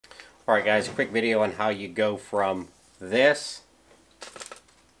Alright guys, a quick video on how you go from this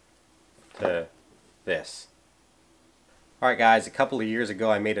to this. Alright guys, a couple of years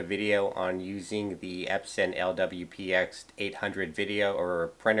ago I made a video on using the Epson LX PX800 video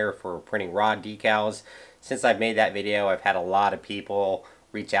or printer for printing raw decals. Since I've made that video, I've had a lot of people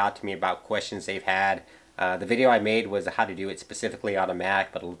reach out to me about questions they've had. The video I made was how to do it specifically on a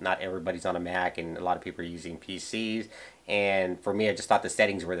Mac, but not everybody's on a Mac, and a lot of people are using PCs. And for me, I just thought the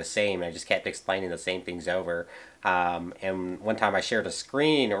settings were the same. I just kept explaining the same things over. And one time I shared a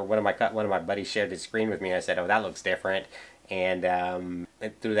screen, or one of my buddies shared his screen with me, and I said, "Oh, that looks different." And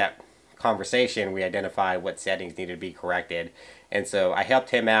through that conversation, we identified what settings needed to be corrected. And so I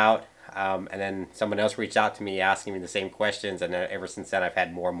helped him out. And then someone else reached out to me asking me the same questions, and ever since then I've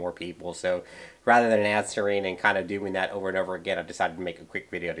had more and more people. So rather than answering and kind of doing that over and over again, I decided to make a quick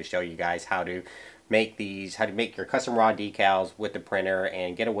video to show you guys how to make your custom raw decals with the printer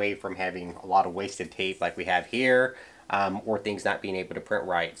and get away from having a lot of wasted tape like we have here, or things not being able to print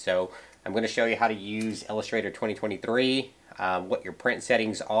right. So I'm going to show you how to use Illustrator 2023, what your print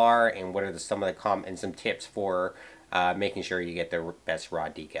settings are, and what are some of the and some tips for making sure you get the best raw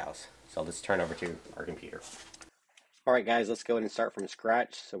decals. So let's turn over to our computer. Alright guys, let's go ahead and start from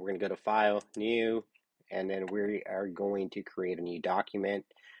scratch. So we're going to go to File, New, and then we are going to create a new document.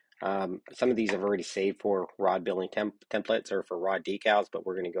 Some of these I've already saved for raw building templates or for raw decals, but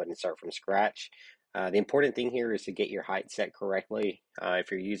we're going to go ahead and start from scratch. The important thing here is to get your height set correctly.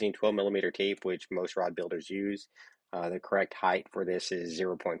 If you're using 12mm tape, which most rod builders use, the correct height for this is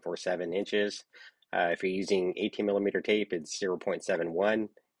 0.47 inches. If you're using 18mm tape, it's 0.71.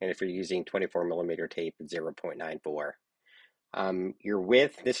 And if you're using 24mm tape, it's 0.94. Your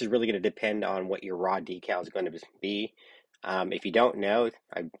width, this is really going to depend on what your raw decal is going to be. If you don't know,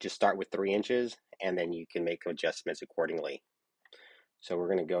 I just start with 3 inches, and then you can make adjustments accordingly. So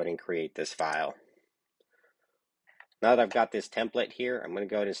we're going to go ahead and create this file. Now that I've got this template here, I'm going to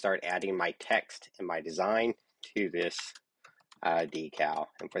go ahead and start adding my text and my design to this decal.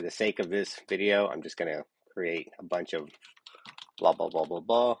 And for the sake of this video, I'm just going to create a bunch of blah, blah, blah, blah,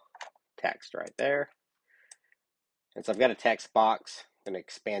 blah text right there. And so I've got a text box. I'm going to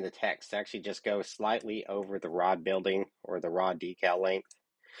expand the text to actually just go slightly over the rod building or the raw decal length.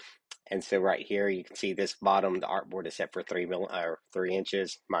 And so right here, you can see this bottom, the artboard is set for 3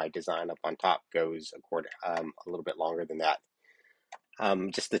 inches. My design up on top goes a little bit longer than that.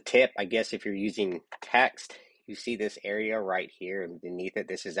 Just the tip, I guess, if you're using text, you see this area right here beneath it.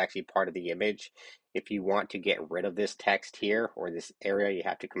 This is actually part of the image. If you want to get rid of this text here or this area, you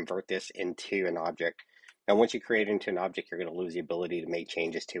have to convert this into an object. Now, once you create it into an object, you're going to lose the ability to make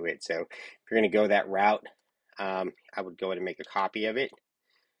changes to it. So if you're going to go that route, I would go ahead and make a copy of it.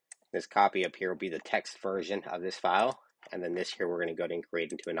 This copy up here will be the text version of this file. And then this here, we're going to go ahead and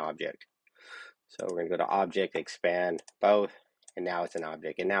create into an object. So we're going to go to Object, Expand, Both, and now it's an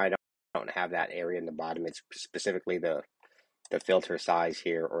object. And now I don't have that area in the bottom. It's specifically the filter size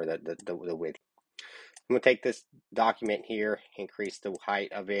here, or the width. I'm going to take this document here, increase the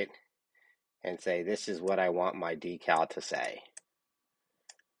height of it, and say this is what I want my decal to say.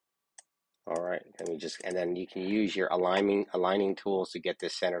 All right, and then you can use your aligning tools to get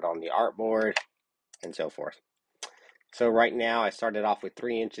this centered on the artboard and so forth. So right now I started off with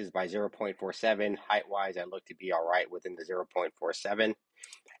 3 inches by 0.47. Height-wise, I look to be all right within the 0.47.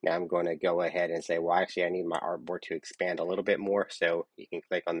 Now I'm going to go ahead and say, well, actually, I need my artboard to expand a little bit more. So you can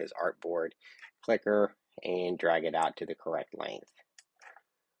click on this artboard clicker and drag it out to the correct length.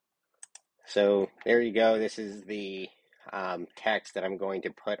 So there you go. This is the text that I'm going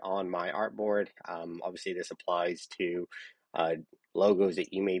to put on my artboard. Obviously, this applies to logos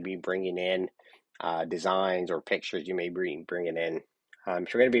that you may be bringing in, designs or pictures you may be bringing in.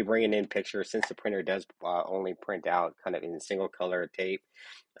 If you're going to be bringing in pictures, since the printer does only print out kind of in single color tape,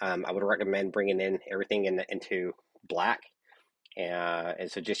 I would recommend bringing in everything into black. And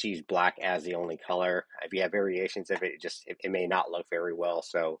so just use black as the only color. If you have variations of it, it may not look very well.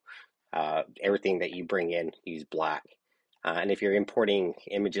 So everything that you bring in, use black. And if you're importing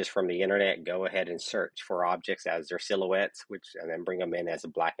images from the internet, go ahead and search for objects as their silhouettes, and then bring them in as a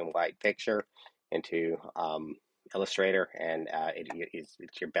black and white picture into Illustrator, and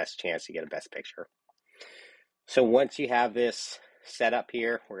it's your best chance to get a best picture. So once you have this set up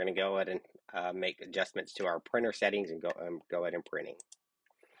here, we're going to go ahead and make adjustments to our printer settings and go ahead and printing.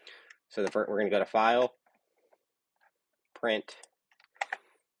 So we're going to go to File, Print,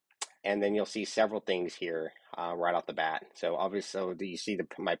 and then you'll see several things here right off the bat. So obviously, you see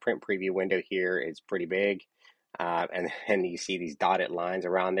my print preview window here is pretty big, and you see these dotted lines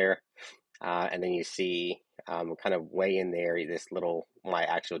around there, and then you see kind of way in there this little my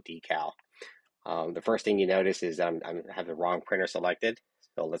actual decal. The first thing you notice is I have the wrong printer selected.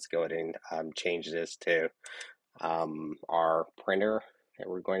 So let's go ahead and change this to our printer that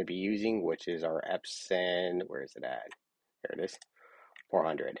we're going to be using, which is our Epson, where is it at? Here it is,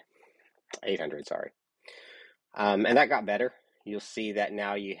 800, sorry. And that got better. You'll see that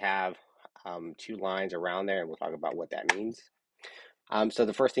now you have two lines around there, and we'll talk about what that means. So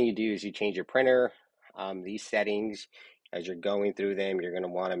the first thing you do is you change your printer. These settings, as you're going through them, you're going to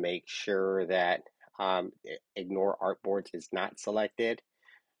want to make sure that ignore artboards is not selected.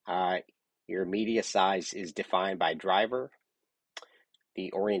 Your media size is defined by driver.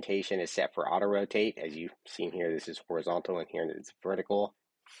 The orientation is set for auto rotate. As you've seen here, this is horizontal, and here it's vertical.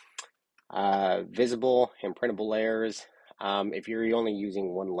 Visible and printable layers. If you're only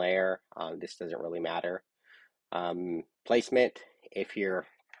using one layer, this doesn't really matter. Placement, if your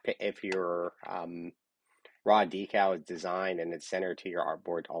raw decal is designed and it's centered to your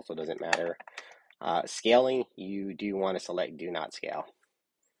artboard, also doesn't matter. Scaling, you do want to select do not scale.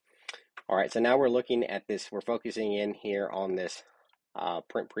 All right, so now we're looking at this. We're focusing in here on this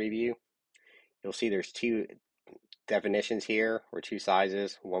print preview. You'll see there's two definitions here, or two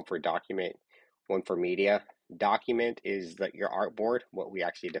sizes, one for document, one for media. Document is your artboard, what we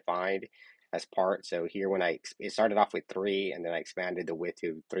actually defined as part. So here when it started off with 3, and then I expanded the width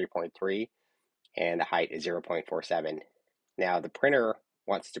to 3.3, and the height is 0.47. Now the printer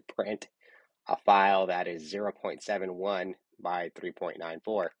wants to print a file that is 0.71 by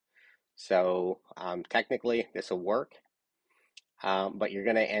 3.94. So technically this will work. But you're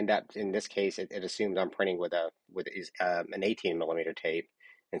going to end up, in this case, it assumes I'm printing with an 18 millimeter tape,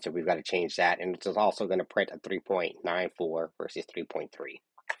 and so we've got to change that. And it's also going to print a 3.94 versus 3.3.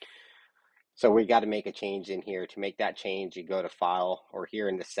 So we got to make a change in here. To make that change, you go to File, or here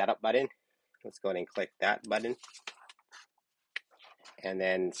in the Setup button. Let's go ahead and click that button. And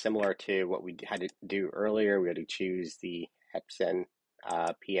then, similar to what we had to do earlier, we had to choose the Epson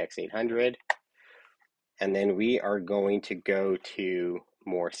PX800. And then we are going to go to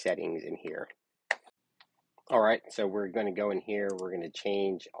more settings in here. All right, so we're going to go in here. We're going to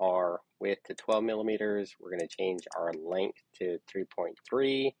change our width to 12 millimeters. We're going to change our length to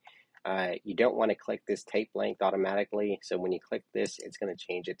 3.3. You don't want to click this tape length automatically. So when you click this, it's going to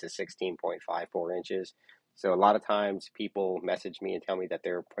change it to 16.54 inches. So a lot of times people message me and tell me that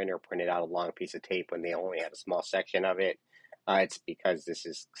their printer printed out a long piece of tape when they only had a small section of it. It's because this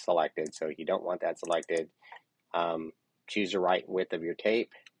is selected. So you don't want that selected. Choose the right width of your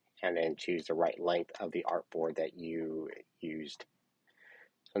tape, and then choose the right length of the artboard that you used.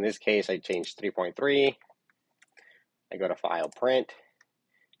 So in this case, I changed 3.3. I go to File, Print.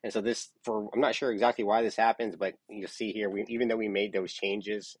 And so I'm not sure exactly why this happens, but you'll see here, even though we made those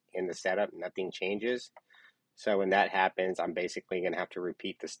changes in the setup, nothing changes. So when that happens, I'm basically going to have to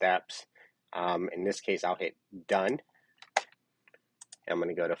repeat the steps. In this case, I'll hit Done. I'm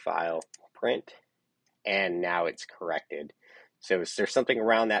going to go to File, Print, and now it's corrected. So there's something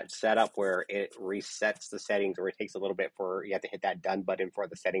around that setup where it resets the settings, or it takes a little bit you have to hit that Done button for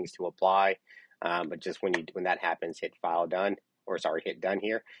the settings to apply. But just when that happens, hit hit Done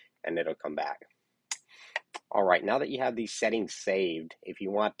here, and it'll come back. All right, now that you have these settings saved, if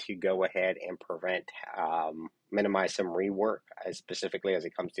you want to go ahead and minimize some rework, specifically as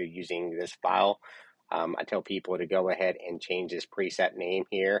it comes to using this file, I tell people to go ahead and change this preset name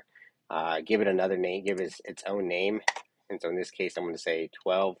here. Give it another name, give it its own name. And so in this case, I'm going to say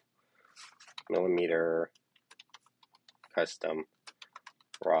 12 millimeter custom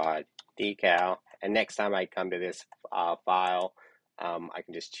rod decal. And next time I come to this file, I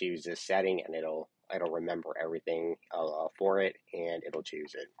can just choose this setting, and it'll remember everything for it, and it'll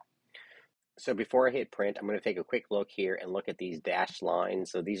choose it. So before I hit print, I'm going to take a quick look here and look at these dashed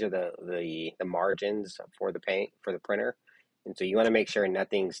lines. So these are the margins for the printer. And so you want to make sure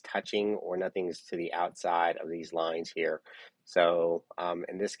nothing's touching or nothing's to the outside of these lines here. So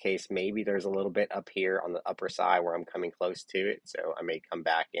in this case, maybe there's a little bit up here on the upper side where I'm coming close to it. So I may come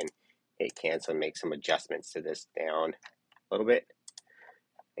back and hit cancel and make some adjustments to this down a little bit,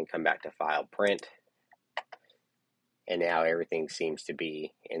 and come back to File, Print. And now everything seems to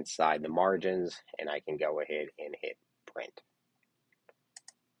be inside the margins, and I can go ahead and hit print.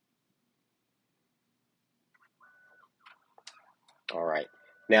 All right.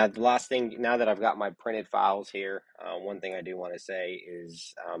 Now, the last thing, now that I've got my printed files here, one thing I do want to say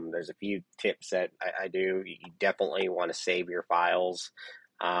is there's a few tips that I do. You definitely want to save your files.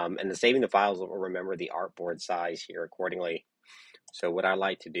 And saving the files will remember the artboard size here accordingly. So what I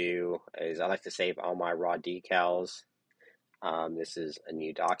like to do is I like to save all my raw decals. This is a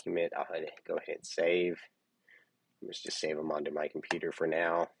new document. I'll go ahead and save. Let's just save them onto my computer for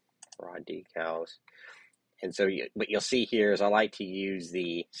now. Raw decals. And so what you'll see here is I like to use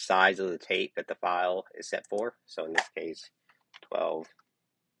the size of the tape that the file is set for. So in this case, 12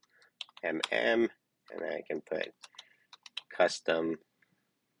 mm, and then I can put custom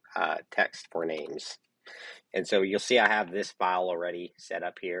text for names. And so you'll see I have this file already set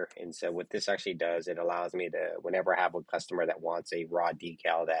up here. And so what this actually does, it allows me to, whenever I have a customer that wants a raw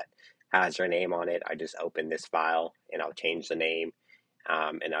decal that has their name on it, I just open this file and I'll change the name.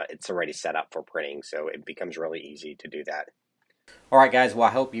 And it's already set up for printing, so it becomes really easy to do that. Alright guys, well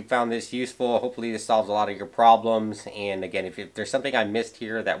I hope you found this useful. Hopefully this solves a lot of your problems. And again, if there's something I missed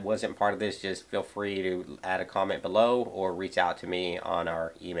here that wasn't part of this, just feel free to add a comment below or reach out to me on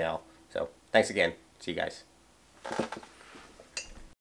our email. So thanks again. See you guys.